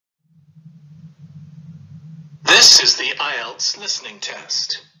IELTS listening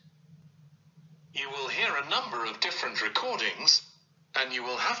test. You will hear a number of different recordings, and you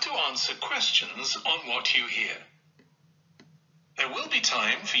will have to answer questions on what you hear. There will be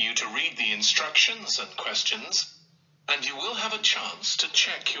time for you to read the instructions and questions, and you will have a chance to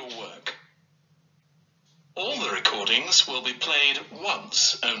check your work. All the recordings will be played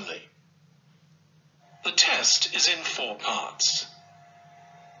once only. The test is in 4 parts.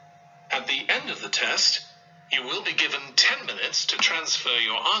 At the end of the test, you will be given 10 minutes to transfer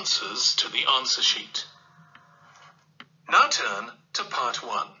your answers to the answer sheet. Now turn to part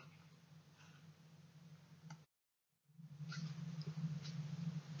 1.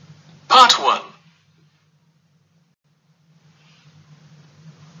 Part 1.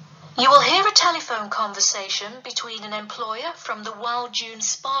 You will hear a telephone conversation between an employer from the Wild Dune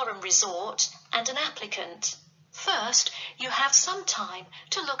Spa and Resort and an applicant. First, you have some time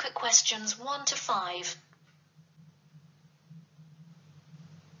to look at questions 1 to 5.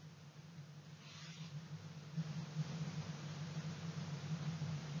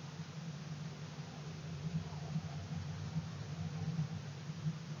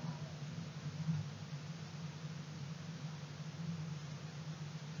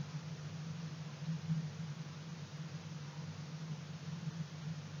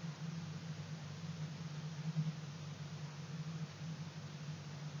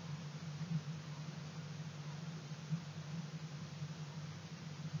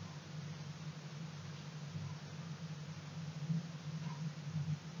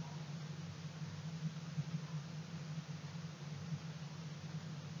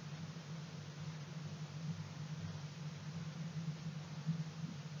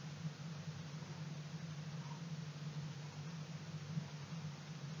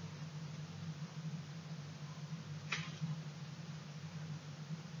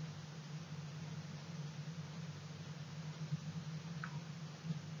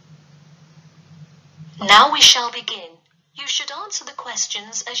 Now we shall begin. You should answer the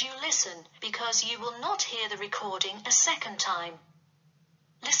questions as you listen, because you will not hear the recording a second time.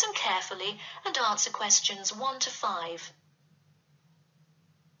 Listen carefully and answer questions 1 to 5.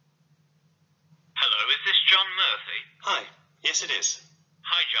 Hello, is this John Murphy? Hi, yes it is.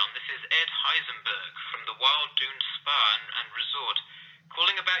 Hi John, this is Ed Heisenberg from the Wild Dune Spa and Resort,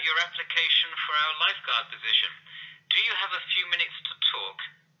 calling about your application for our lifeguard position. Do you have a few minutes to talk?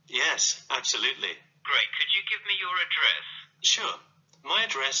 Yes, absolutely. Great, could you give me your address? Sure. My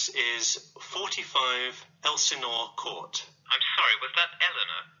address is 45 Elsinore Court. I'm sorry, was that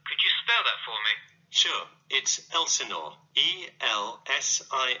Eleanor? Could you spell that for me? Sure, it's Elsinore. E-L-S-I-N-O-R-E.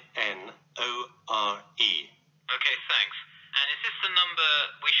 Okay, thanks. And is this the number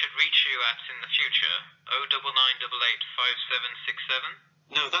we should reach you at in the future?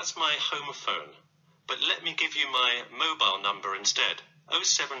 099885767? No, that's my home phone. But let me give you my mobile number instead.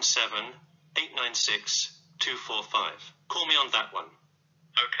 077-896-245. Call me on that one.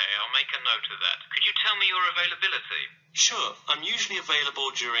 Okay, I'll make a note of that. Could you tell me your availability? Sure, I'm usually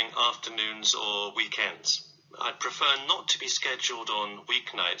available during afternoons or weekends. I'd prefer not to be scheduled on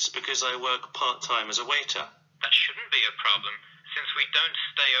weeknights because I work part-time as a waiter. That shouldn't be a problem, since we don't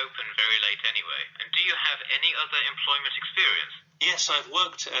stay open very late anyway. And do you have any other employment experience? Yes, I've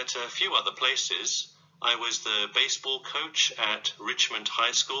worked at a few other places. I was the baseball coach at Richmond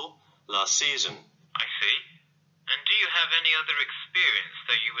High School last season. I see. And do you have any other experience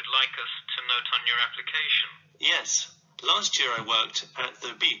that you would like us to note on your application? Yes. Last year I worked at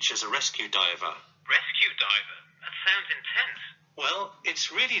the beach as a rescue diver. Rescue diver? That sounds intense. Well,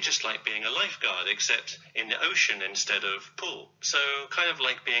 it's really just like being a lifeguard, except in the ocean instead of pool. So kind of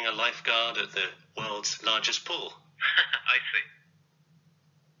like being a lifeguard at the world's largest pool. I see.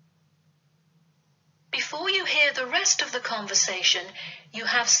 Before you hear the rest of the conversation, you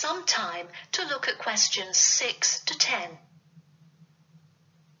have some time to look at questions 6 to 10.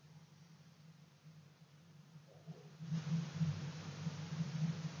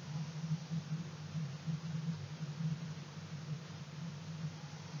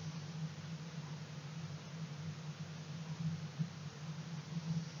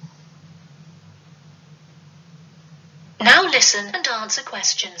 Now listen and answer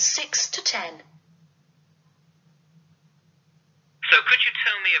questions 6 to 10. So could you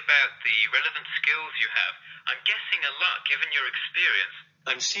tell me about the relevant skills you have? I'm guessing a lot given your experience.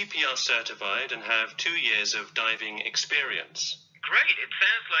 I'm CPR certified and have 2 years of diving experience. Great, it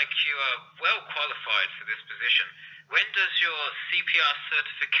sounds like you are well qualified for this position. When does your CPR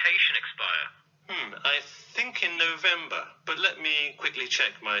certification expire? I think in November, but let me quickly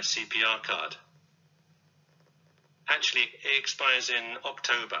check my CPR card. Actually, it expires in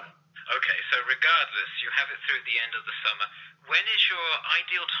October. Okay, so regardless, you have it through the end of the summer. When is your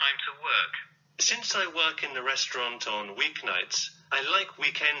ideal time to work? Since I work in the restaurant on weeknights, I like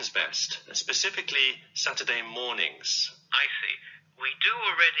weekends best, specifically Saturday mornings. I see. We do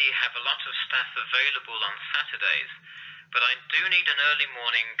already have a lot of staff available on Saturdays, but I do need an early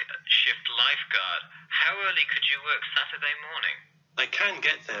morning shift lifeguard. How early could you work Saturday morning? I can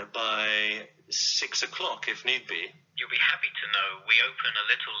get there by 6 o'clock if need be. You'll be happy to know we open a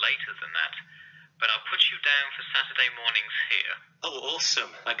little later than that, but I'll put you down for Saturday mornings here. Oh, awesome.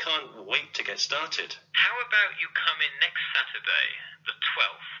 I can't wait to get started. How about you come in next Saturday, the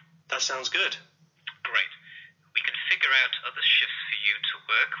 12th? That sounds good. Great. We can figure out other shifts for you to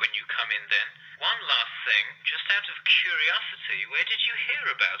work when you come in then. One last thing, just out of curiosity, where did you hear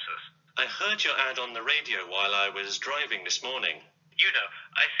about us? I heard your ad on the radio while I was driving this morning. You know,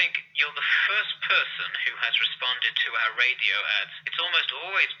 I think you're the first person who has responded to our radio ads. It's almost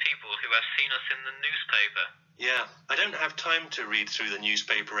always people who have seen us in the newspaper. Yeah, I don't have time to read through the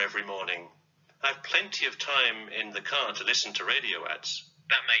newspaper every morning. I've plenty of time in the car to listen to radio ads.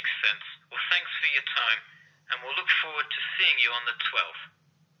 That makes sense. Well, thanks for your time, and we'll look forward to seeing you on the 12th.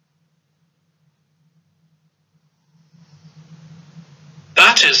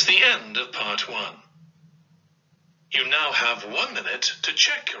 That is the end of part 1. You now have 1 minute to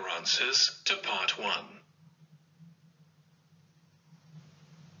check your answers to part 1.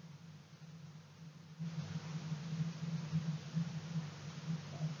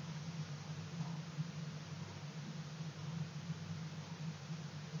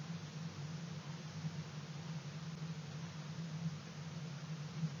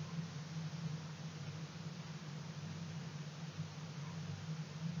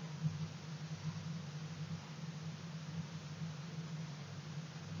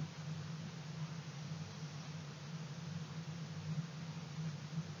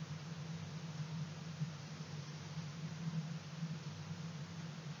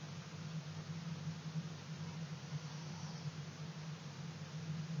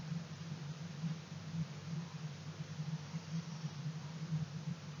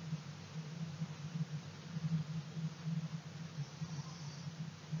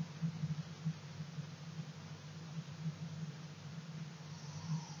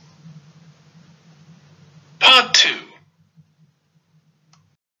 Part 2.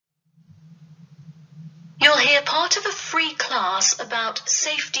 You'll hear part of a free class about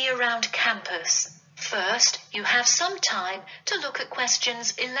safety around campus. First, you have some time to look at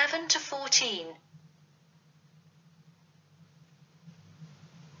questions 11 to 14.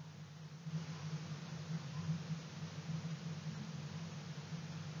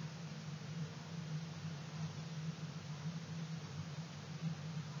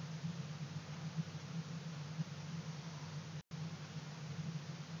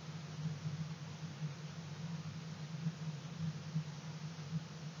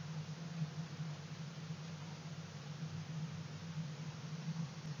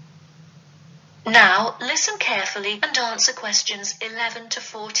 Now, listen carefully and answer questions 11 to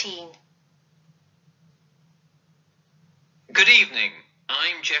 14. Good evening.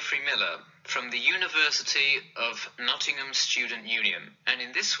 I'm Geoffrey Miller from the University of Nottingham Student Union, and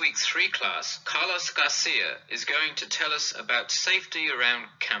in this week's free class, Carlos Garcia is going to tell us about safety around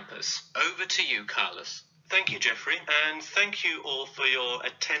campus. Over to you, Carlos. Thank you, Geoffrey, and thank you all for your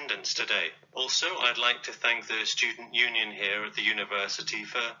attendance today. Also, I'd like to thank the Student Union here at the university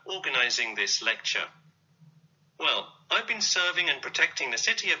for organising this lecture. Well, I've been serving and protecting the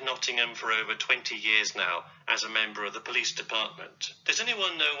city of Nottingham for over 20 years now as a member of the police department. Does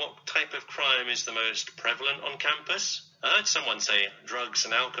anyone know what type of crime is the most prevalent on campus? I heard someone say drugs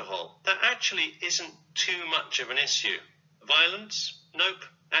and alcohol. That actually isn't too much of an issue. Violence? Nope.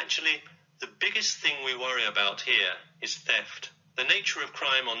 Actually, the biggest thing we worry about here is theft. The nature of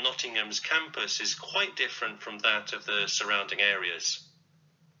crime on Nottingham's campus is quite different from that of the surrounding areas.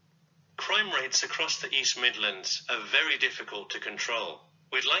 Crime rates across the East Midlands are very difficult to control.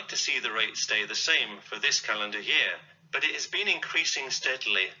 We'd like to see the rate stay the same for this calendar year, but it has been increasing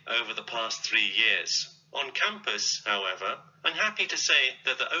steadily over the past 3 years. On campus, however, I'm happy to say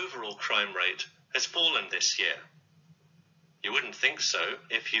that the overall crime rate has fallen this year. You wouldn't think so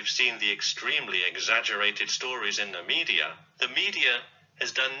if you've seen the extremely exaggerated stories in the media. The media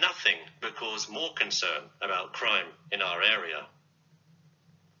has done nothing but cause more concern about crime in our area.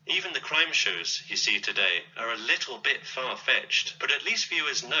 Even the crime shows you see today are a little bit far-fetched, but at least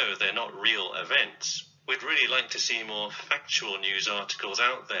viewers know they're not real events. We'd really like to see more factual news articles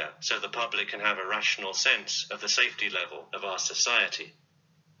out there so the public can have a rational sense of the safety level of our society.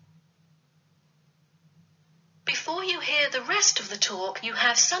 Before before you hear the rest of the talk, you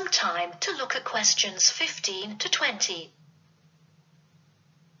have some time to look at questions 15 to 20.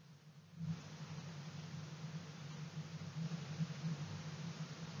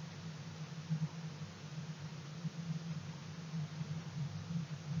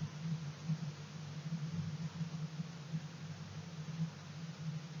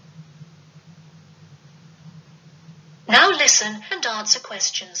 Now listen and answer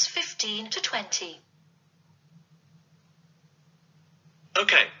questions 15 to 20.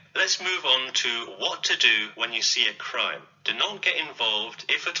 Okay, let's move on to what to do when you see a crime. Do not get involved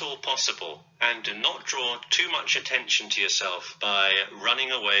if at all possible, and do not draw too much attention to yourself by running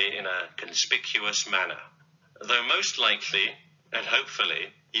away in a conspicuous manner. Though most likely, and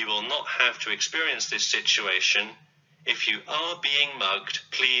hopefully, you will not have to experience this situation, if you are being mugged,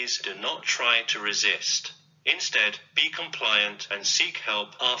 please do not try to resist. Instead, be compliant and seek help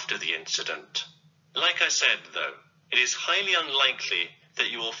after the incident. Like I said, though, it is highly unlikely that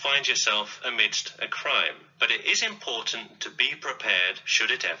you will find yourself amidst a crime, but it is important to be prepared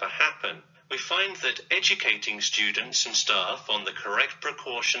should it ever happen. We find that educating students and staff on the correct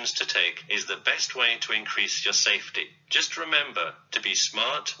precautions to take is the best way to increase your safety. Just remember to be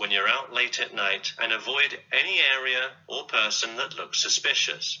smart when you're out late at night and avoid any area or person that looks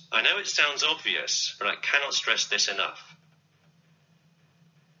suspicious. I know it sounds obvious, but I cannot stress this enough.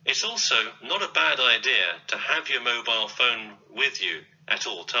 It's also not a bad idea to have your mobile phone with you at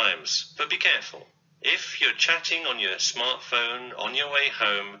all times, but be careful. If you're chatting on your smartphone on your way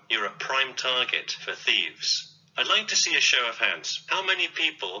home, you're a prime target for thieves. I'd like to see a show of hands. How many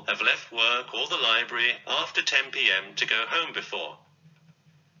people have left work or the library after 10 p.m. to go home before?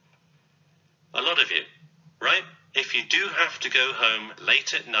 A lot of you, right? If you do have to go home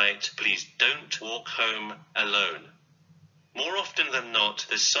late at night, please don't walk home alone. More often than not,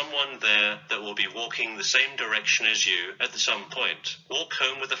 there's someone there that will be walking the same direction as you at some point. Walk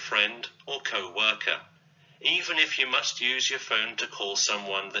home with a friend or co-worker. Even if you must use your phone to call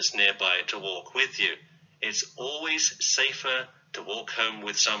someone that's nearby to walk with you, it's always safer to walk home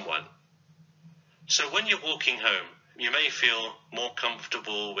with someone. So when you're walking home, you may feel more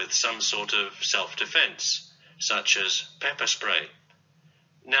comfortable with some sort of self-defense, such as pepper spray.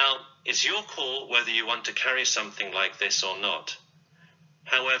 Now, it's your call whether you want to carry something like this or not.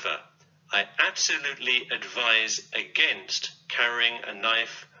 However, I absolutely advise against carrying a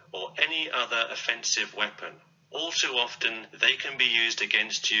knife or any other offensive weapon. All too often, they can be used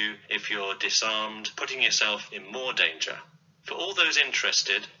against you if you're disarmed, putting yourself in more danger. For all those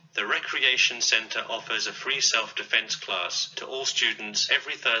interested, the Recreation Centre offers a free self-defense class to all students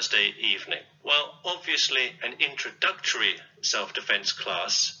every Thursday evening. While obviously an introductory self-defense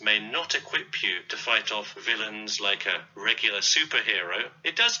class may not equip you to fight off villains like a regular superhero,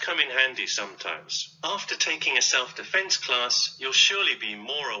 it does come in handy sometimes. After taking a self-defense class, you'll surely be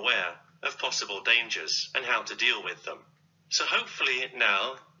more aware of possible dangers and how to deal with them. So hopefully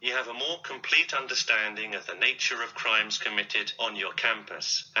now you have a more complete understanding of the nature of crimes committed on your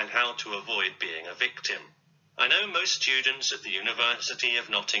campus and how to avoid being a victim. I know most students at the University of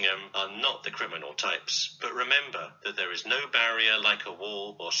Nottingham are not the criminal types, but remember that there is no barrier like a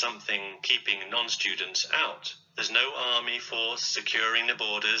wall or something keeping non-students out. There's no army force securing the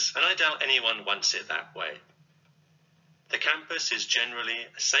borders, and I doubt anyone wants it that way. The campus is generally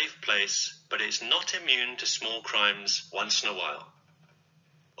a safe place, but it's not immune to small crimes once in a while.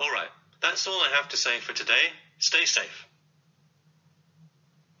 All right, that's all I have to say for today. Stay safe.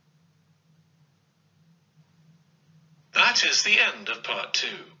 That is the end of part 2.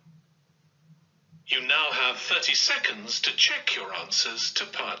 You now have 30 seconds to check your answers to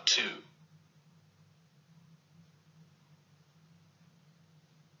part 2.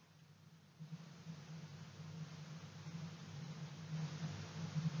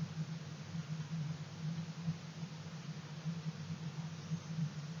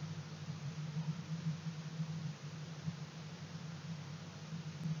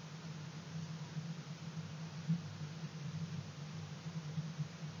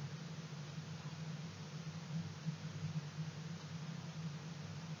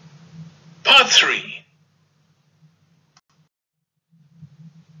 Part 3.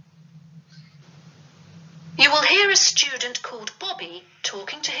 You will hear a student called Bobby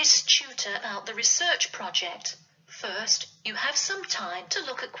talking to his tutor about the research project. First, you have some time to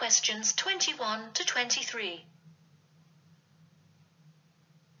look at questions 21 to 23.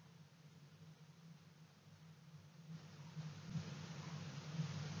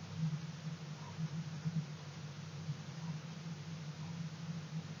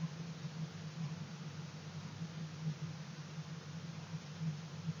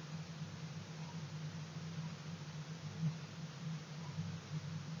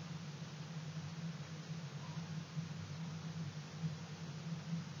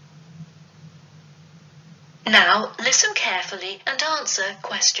 Now listen carefully and answer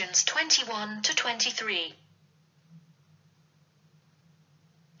questions 21 to 23.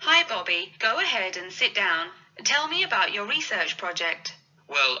 Hi Bobby, go ahead and sit down. Tell me about your research project.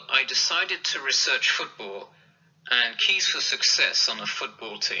 Well, I decided to research football and keys for success on a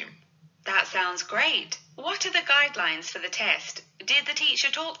football team. That sounds great. What are the guidelines for the test? Did the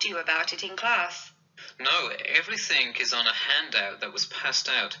teacher talk to you about it in class? No, everything is on a handout that was passed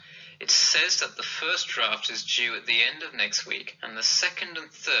out. It says that the first draft is due at the end of next week and the second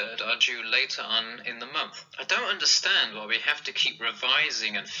and third are due later on in the month. I don't understand why we have to keep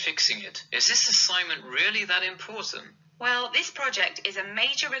revising and fixing it. Is this assignment really that important? Well, this project is a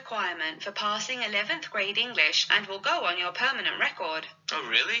major requirement for passing 11th grade English and will go on your permanent record. Oh,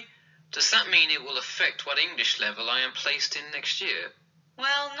 really? Does that mean it will affect what English level I am placed in next year?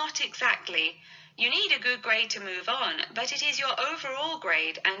 Well, not exactly. You need a good grade to move on, but it is your overall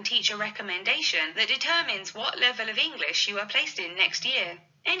grade and teacher recommendation that determines what level of English you are placed in next year.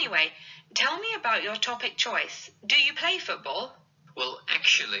 Anyway, tell me about your topic choice. Do you play football? Well,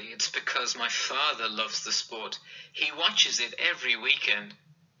 actually, it's because my father loves the sport. He watches it every weekend.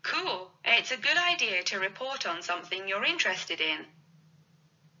 Cool. It's a good idea to report on something you're interested in.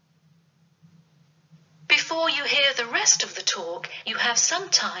 Before you hear the rest of the talk, you have some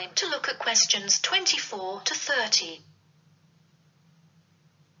time to look at questions 24 to 30.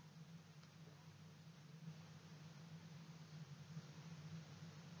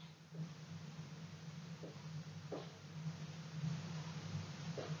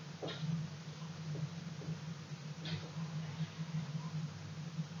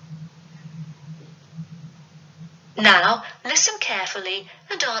 Now, listen carefully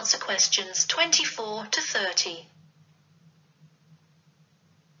and answer questions 24 to 30.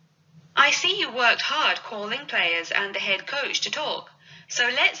 I see you worked hard calling players and the head coach to talk, so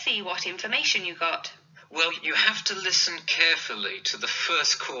let's see what information you got. Well, you have to listen carefully to the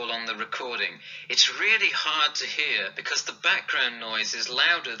first call on the recording. It's really hard to hear because the background noise is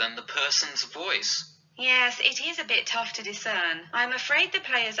louder than the person's voice. Yes, it is a bit tough to discern. I'm afraid the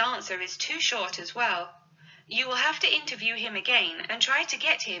player's answer is too short as well. You will have to interview him again and try to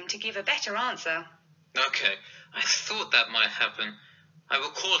get him to give a better answer. Okay, I thought that might happen. I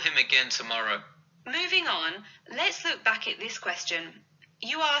will call him again tomorrow. Moving on, let's look back at this question.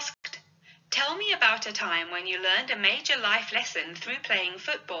 You asked, tell me about a time when you learned a major life lesson through playing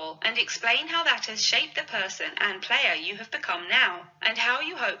football and explain how that has shaped the person and player you have become now and how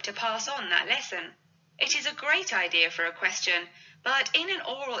you hope to pass on that lesson. It is a great idea for a question, but in an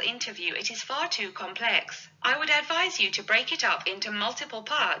oral interview it is far too complex. I would advise you to break it up into multiple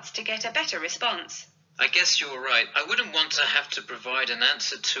parts to get a better response. I guess you're right. I wouldn't want to have to provide an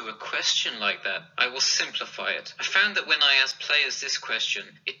answer to a question like that. I will simplify it. I found that when I asked players this question,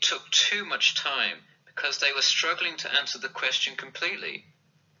 it took too much time because they were struggling to answer the question completely.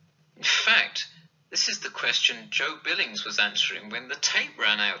 In fact, this is the question Joe Billings was answering when the tape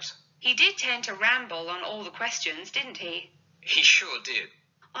ran out. He did tend to ramble on all the questions, didn't he? He sure did.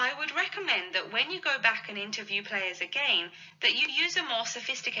 I would recommend that when you go back and interview players again, that you use a more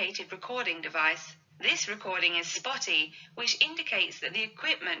sophisticated recording device. This recording is spotty, which indicates that the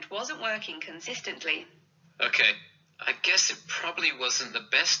equipment wasn't working consistently. Okay, I guess it probably wasn't the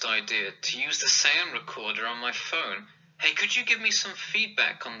best idea to use the sound recorder on my phone. Hey, could you give me some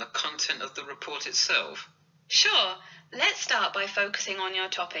feedback on the content of the report itself? Sure. Let's start by focusing on your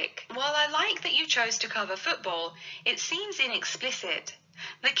topic. While I like that you chose to cover football, it seems inexplicit.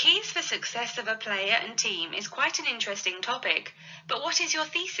 The keys for success of a player and team is quite an interesting topic, but what is your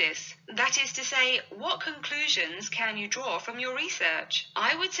thesis? That is to say, what conclusions can you draw from your research?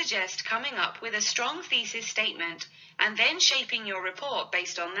 I would suggest coming up with a strong thesis statement and then shaping your report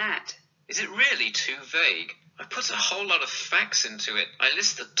based on that. Is it really too vague? I put a whole lot of facts into it. I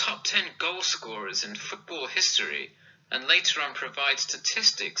list the top 10 goal scorers in football history and later on provide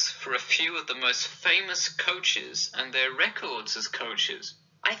statistics for a few of the most famous coaches and their records as coaches.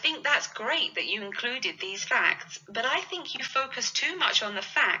 I think that's great that you included these facts, but I think you focus too much on the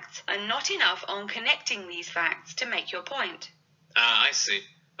facts and not enough on connecting these facts to make your point. Ah, I see.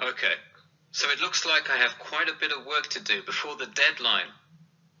 Okay. So it looks like I have quite a bit of work to do before the deadline.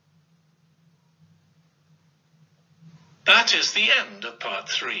 That is the end of part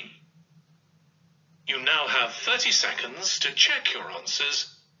 3. You now have 30 seconds to check your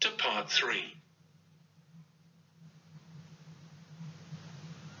answers to part 3.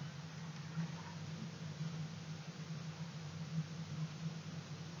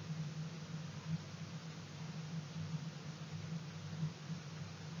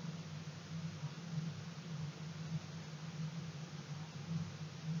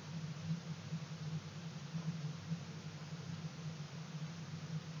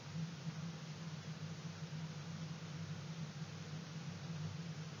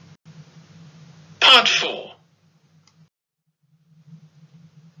 Part 4.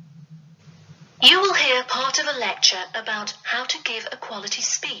 You will hear part of a lecture about how to give a quality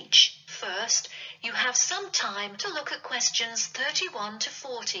speech. First, you have some time to look at questions 31 to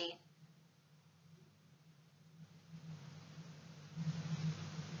 40.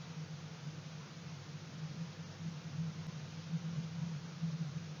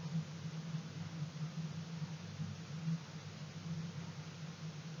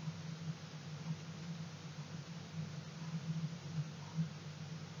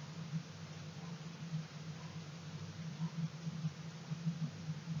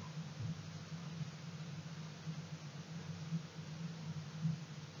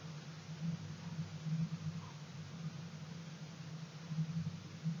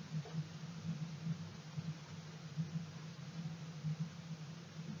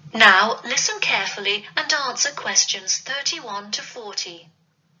 Now, listen carefully and answer questions 31 to 40.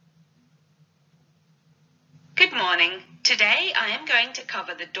 Good morning. Today I am going to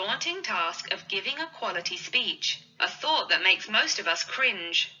cover the daunting task of giving a quality speech, a thought that makes most of us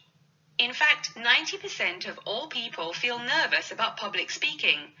cringe. In fact, 90% of all people feel nervous about public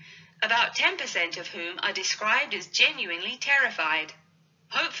speaking, about 10% of whom are described as genuinely terrified.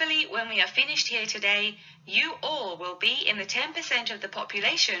 Hopefully, when we are finished here today, you all will be in the 10% of the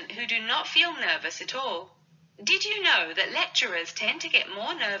population who do not feel nervous at all. Did you know that lecturers tend to get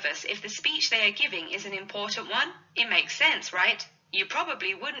more nervous if the speech they are giving is an important one? It makes sense, right? You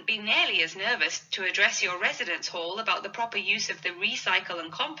probably wouldn't be nearly as nervous to address your residence hall about the proper use of the recycle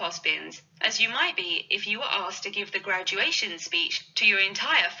and compost bins as you might be if you were asked to give the graduation speech to your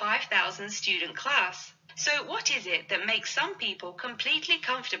entire 5,000 student class. So what is it that makes some people completely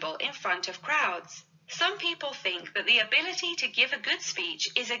comfortable in front of crowds? Some people think that the ability to give a good speech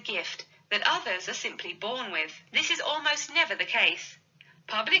is a gift that others are simply born with. This is almost never the case.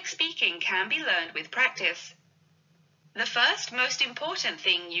 Public speaking can be learned with practice. The first most important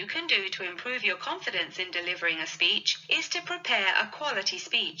thing you can do to improve your confidence in delivering a speech is to prepare a quality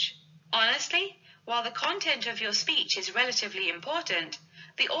speech. Honestly, while the content of your speech is relatively important,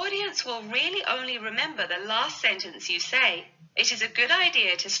 the audience will really only remember the last sentence you say. It is a good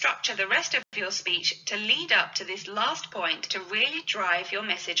idea to structure the rest of your speech to lead up to this last point to really drive your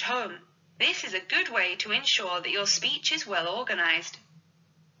message home. This is a good way to ensure that your speech is well organized.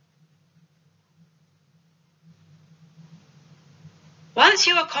 Once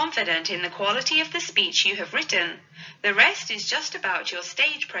you are confident in the quality of the speech you have written, the rest is just about your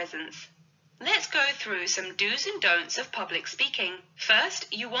stage presence. Let's go through some do's and don'ts of public speaking.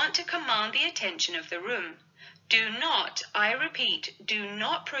 First, you want to command the attention of the room. Do not, I repeat, do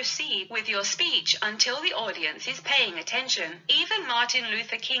not proceed with your speech until the audience is paying attention. Even Martin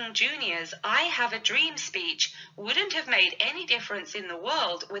Luther King Jr.'s I Have a Dream speech wouldn't have made any difference in the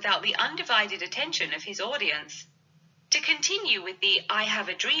world without the undivided attention of his audience. To continue with the I Have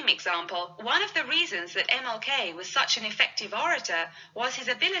a Dream example, one of the reasons that MLK was such an effective orator was his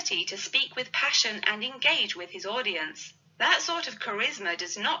ability to speak with passion and engage with his audience. That sort of charisma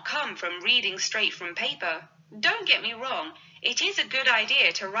does not come from reading straight from paper. Don't get me wrong, it is a good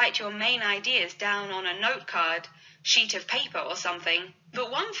idea to write your main ideas down on a note card, sheet of paper or something, but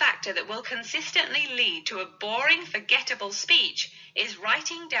one factor that will consistently lead to a boring, forgettable speech is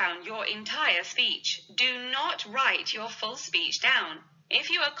writing down your entire speech. Do not write your full speech down. If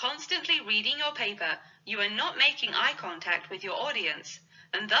you are constantly reading your paper, you are not making eye contact with your audience,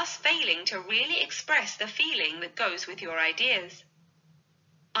 and thus failing to really express the feeling that goes with your ideas.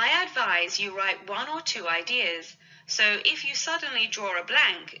 I advise you write 1 or 2 ideas, so if you suddenly draw a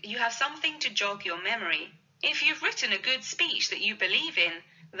blank, you have something to jog your memory. If you've written a good speech that you believe in,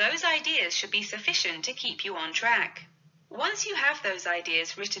 those ideas should be sufficient to keep you on track. Once you have those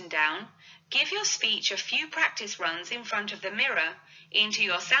ideas written down, give your speech a few practice runs in front of the mirror, into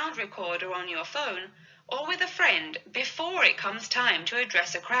your sound recorder on your phone, or with a friend before it comes time to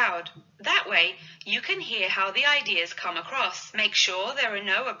address a crowd. That way, you can hear how the ideas come across, make sure there are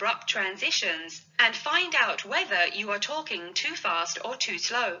no abrupt transitions, and find out whether you are talking too fast or too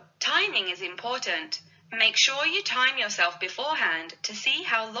slow. Timing is important. Make sure you time yourself beforehand to see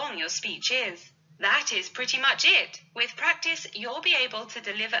how long your speech is. That is pretty much it. With practice, you'll be able to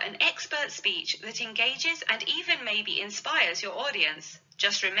deliver an expert speech that engages and even maybe inspires your audience.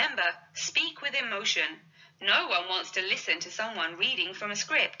 Just remember, speak with emotion. No one wants to listen to someone reading from a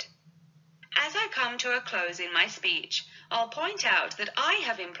script. As I come to a close in my speech, I'll point out that I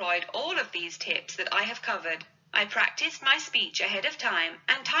have employed all of these tips that I have covered. I practiced my speech ahead of time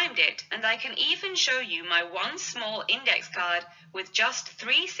and timed it, and I can even show you my one small index card with just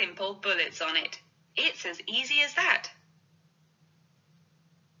 3 simple bullets on it. It's as easy as that.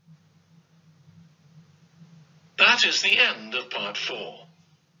 That is the end of part 4.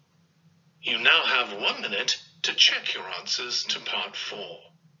 You now have 1 minute to check your answers to part 4.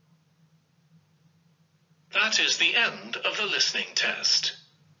 That is the end of the listening test.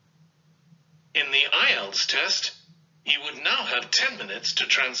 In the IELTS test, you would now have 10 minutes to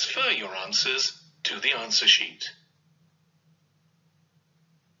transfer your answers to the answer sheet.